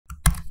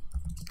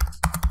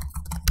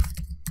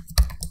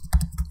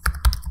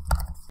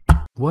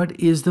What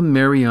is the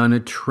Mariana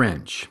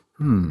Trench?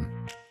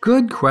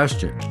 Good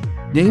question.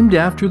 Named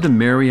after the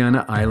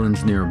Mariana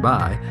Islands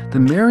nearby, the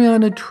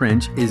Mariana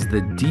Trench is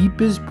the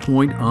deepest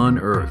point on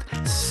Earth,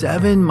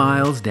 7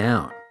 miles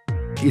down.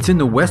 It's in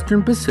the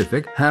Western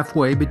Pacific,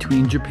 halfway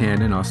between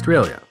Japan and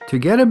Australia. To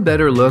get a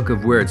better look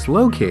of where it's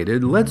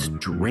located, let's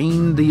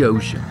drain the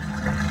ocean.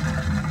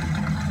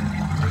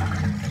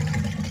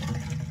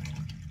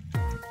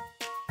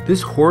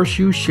 This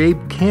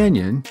horseshoe-shaped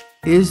canyon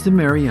is the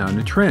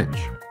Mariana Trench,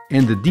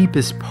 and the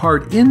deepest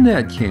part in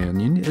that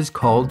canyon is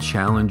called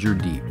Challenger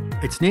Deep.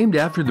 It's named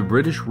after the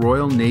British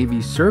Royal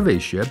Navy survey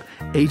ship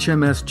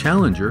HMS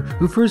Challenger,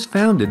 who first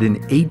founded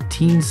in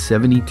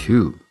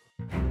 1872.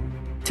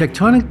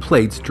 Tectonic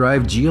plates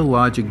drive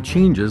geologic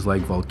changes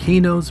like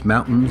volcanoes,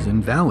 mountains,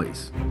 and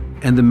valleys.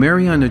 And the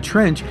Mariana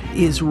Trench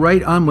is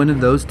right on one of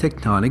those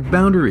tectonic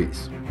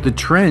boundaries. The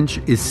trench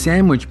is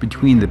sandwiched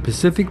between the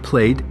Pacific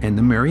Plate and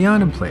the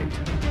Mariana Plate.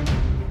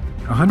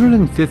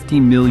 150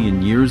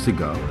 million years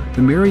ago,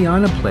 the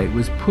Mariana Plate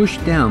was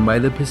pushed down by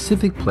the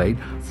Pacific Plate,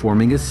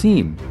 forming a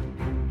seam.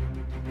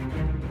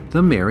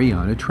 The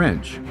Mariana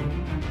Trench.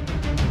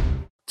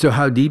 So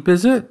how deep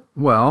is it?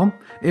 Well,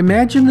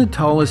 imagine the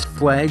tallest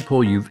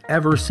flagpole you've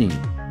ever seen,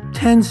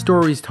 10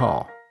 stories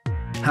tall.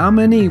 How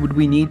many would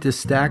we need to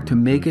stack to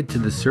make it to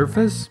the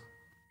surface?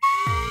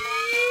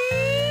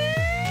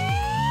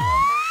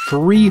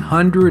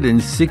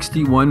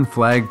 361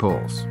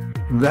 flagpoles.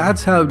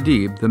 That's how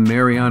deep the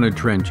Mariana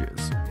Trench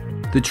is.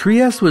 The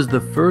Trieste was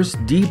the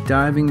first deep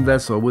diving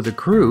vessel with a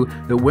crew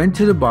that went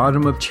to the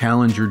bottom of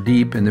Challenger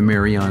Deep in the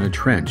Mariana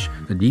Trench,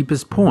 the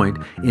deepest point,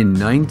 in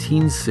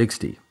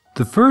 1960.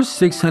 The first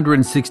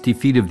 660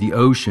 feet of the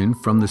ocean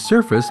from the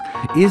surface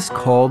is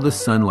called the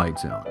Twilight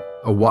Zone.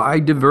 A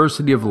wide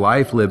diversity of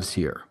life lives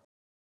here.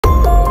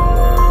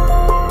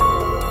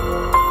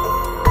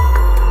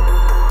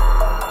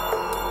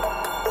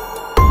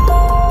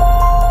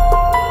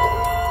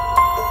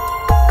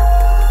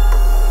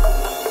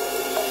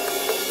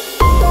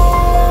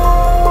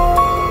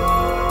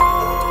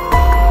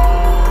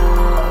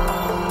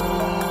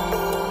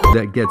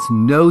 That gets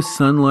no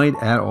sunlight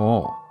at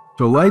all.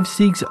 So life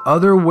seeks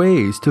other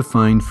ways to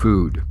find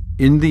food.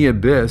 In the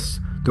abyss,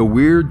 the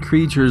weird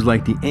creatures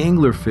like the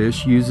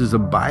anglerfish uses a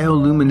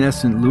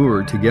bioluminescent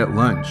lure to get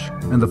lunch.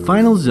 And the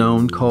final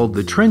zone, called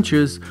the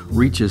trenches,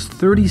 reaches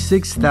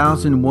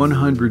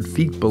 36,100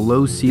 feet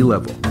below sea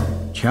level.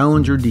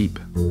 Challenger Deep.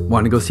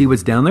 Want to go see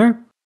what's down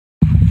there?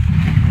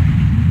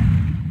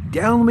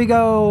 Down we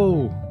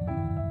go!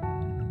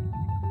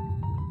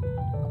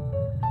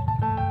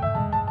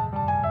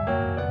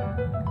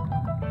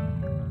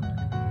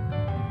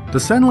 The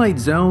Twilight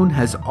Zone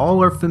has all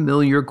our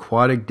familiar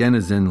aquatic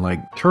denizens like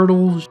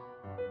turtles,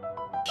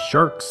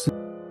 sharks,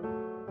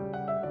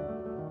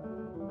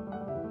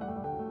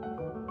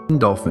 and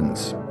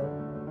dolphins.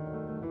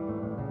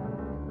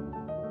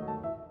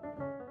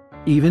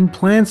 Even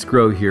plants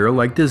grow here,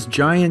 like this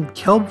giant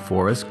kelp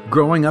forest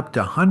growing up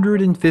to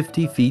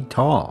 150 feet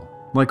tall.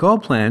 Like all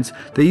plants,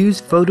 they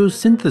use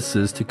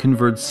photosynthesis to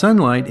convert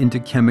sunlight into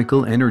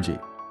chemical energy.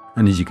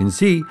 And as you can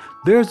see,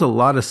 there's a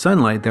lot of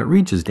sunlight that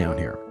reaches down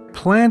here.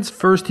 Plants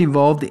first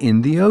evolved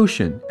in the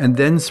ocean and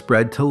then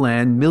spread to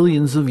land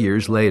millions of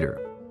years later.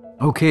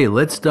 Okay,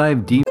 let's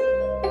dive deep.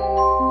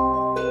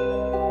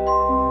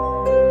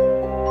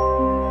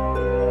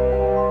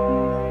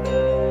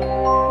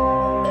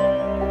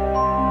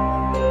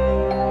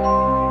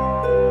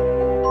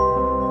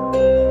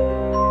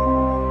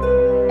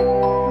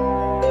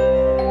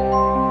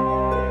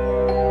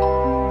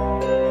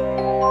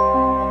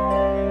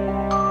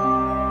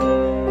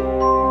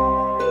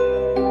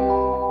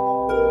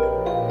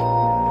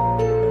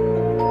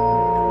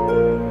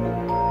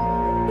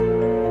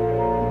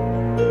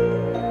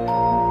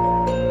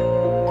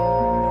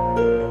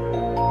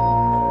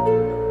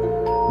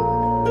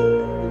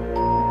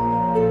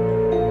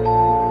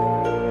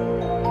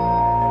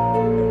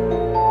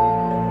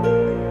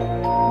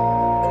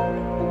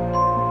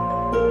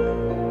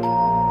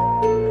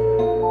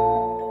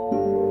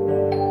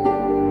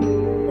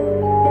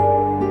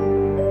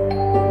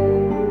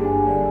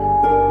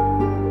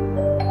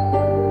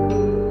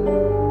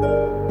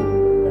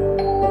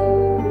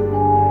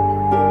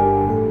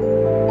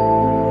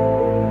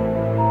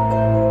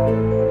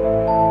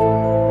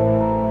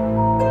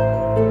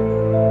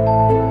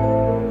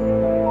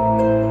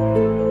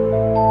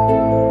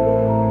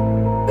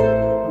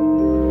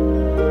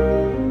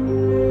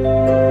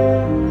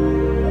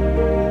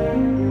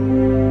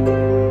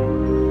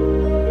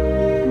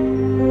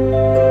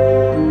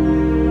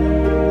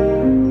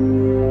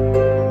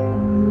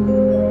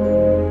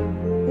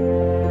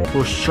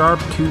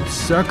 Sharp-toothed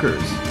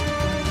suckers.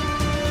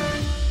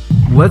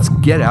 Let's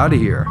get out of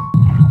here.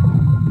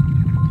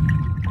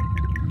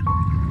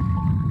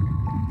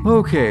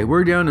 Okay,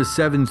 we're down to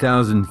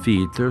 7,000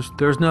 feet.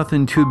 There's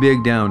nothing too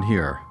big down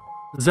here.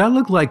 Does that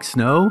look like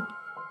snow?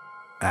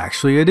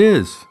 Actually, it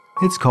is.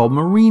 It's called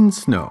marine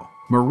snow.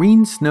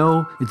 Marine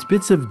snow, it's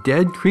bits of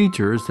dead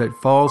creatures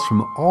that falls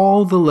from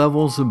all the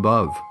levels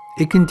above.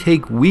 it can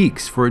take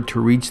weeks for it to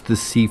reach the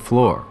sea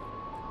floor.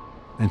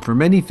 And for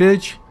many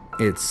fish,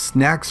 it's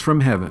snacks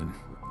from heaven.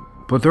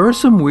 But there are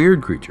some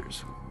weird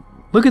creatures.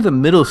 Look at the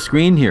middle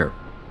screen here.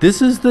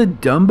 This is the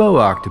Dumbo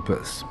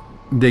octopus.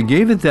 They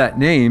gave it that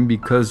name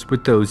because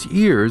with those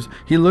ears,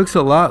 he looks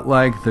a lot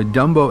like the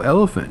Dumbo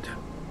elephant.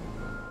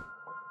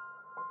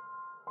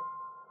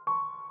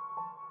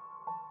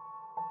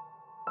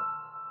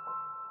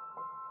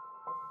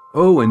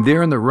 Oh, and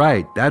there on the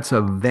right, that's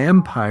a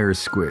vampire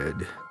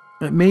squid.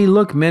 It may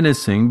look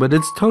menacing, but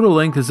its total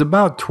length is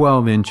about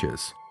 12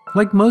 inches.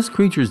 Like most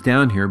creatures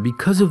down here,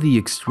 because of the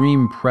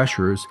extreme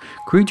pressures,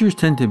 creatures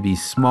tend to be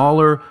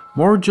smaller,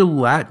 more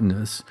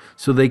gelatinous,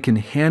 so they can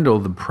handle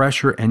the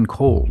pressure and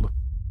cold.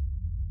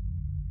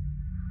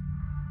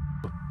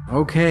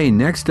 Okay,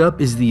 next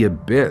up is the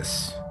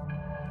abyss.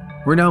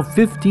 We're now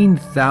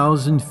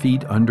 15,000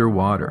 feet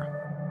underwater.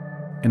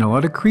 And a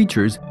lot of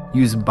creatures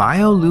use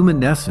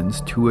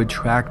bioluminescence to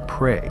attract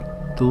prey.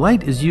 The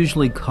light is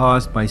usually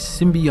caused by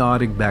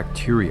symbiotic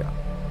bacteria.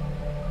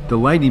 The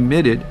light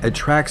emitted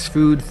attracts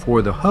food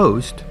for the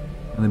host,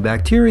 and the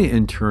bacteria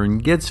in turn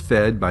gets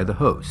fed by the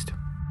host.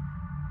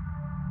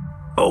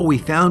 Oh, we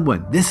found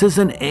one. This is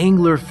an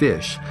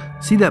anglerfish.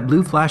 See that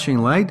blue flashing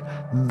light?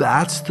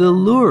 That's the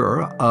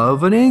lure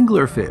of an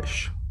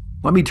anglerfish.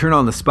 Let me turn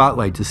on the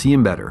spotlight to see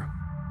him better.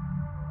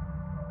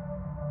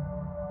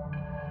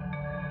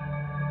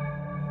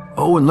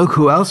 Oh, and look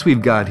who else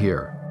we've got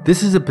here.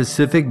 This is a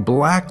Pacific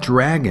black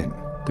dragon.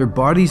 Their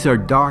bodies are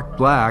dark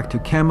black to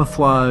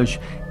camouflage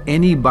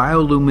any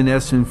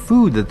bioluminescent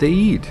food that they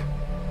eat,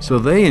 so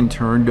they in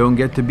turn don't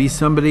get to be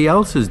somebody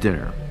else's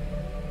dinner.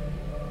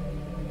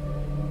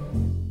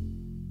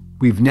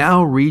 We've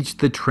now reached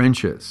the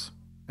trenches.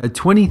 At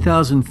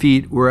 20,000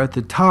 feet, we're at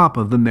the top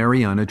of the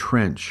Mariana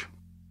Trench.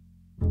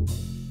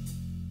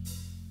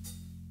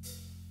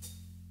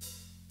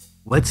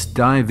 Let's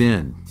dive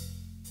in.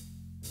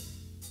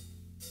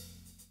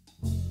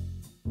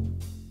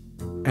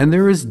 And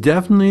there is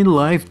definitely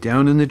life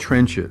down in the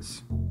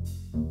trenches.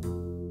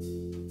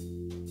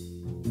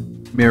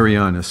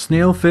 Mariana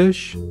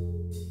snailfish,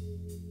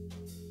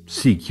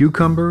 sea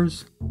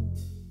cucumbers,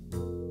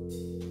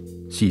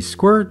 sea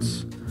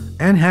squirts,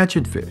 and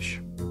hatchetfish.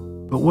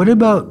 But what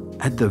about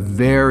at the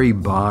very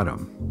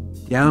bottom,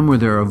 down where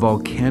there are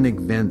volcanic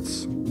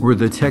vents, where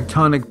the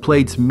tectonic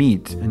plates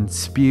meet and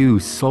spew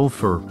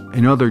sulfur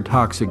and other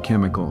toxic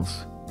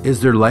chemicals?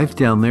 Is there life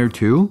down there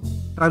too?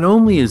 Not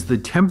only is the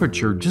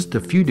temperature just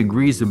a few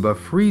degrees above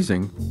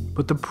freezing,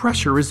 but the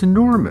pressure is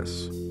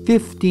enormous.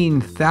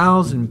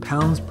 15,000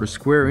 pounds per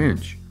square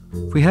inch.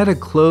 If we had a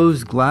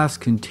closed glass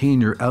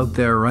container out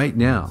there right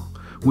now,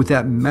 with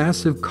that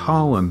massive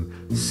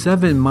column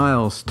 7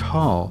 miles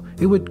tall,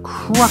 it would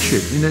crush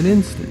it in an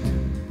instant.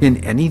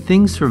 Can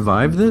anything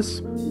survive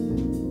this?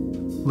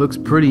 Looks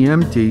pretty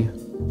empty.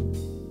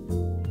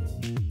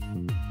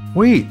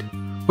 Wait,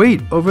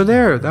 over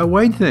there, that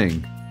white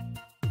thing.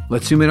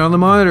 Let's zoom in on the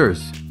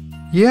monitors.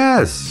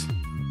 Yes!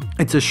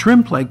 It's a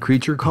shrimp-like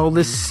creature called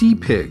the sea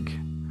pig.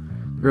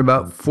 They're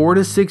about 4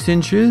 to 6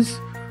 inches,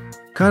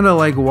 kind of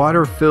like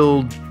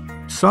water-filled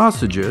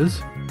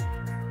sausages,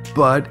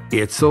 but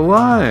it's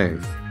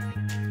alive.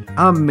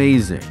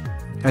 Amazing.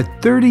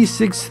 At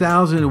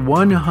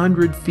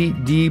 36,100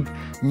 feet deep,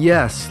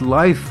 yes,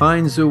 life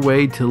finds a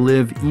way to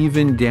live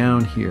even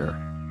down here.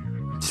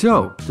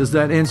 So, does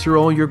that answer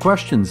all your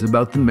questions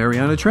about the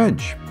Mariana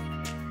Trench?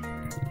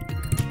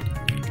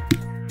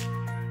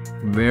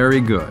 Very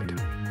good.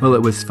 Well,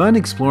 it was fun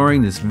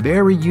exploring this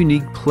very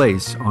unique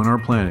place on our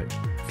planet.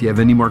 If you have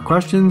any more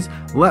questions,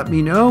 let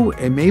me know,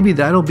 and maybe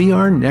that'll be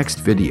our next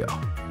video.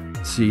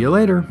 See you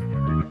later.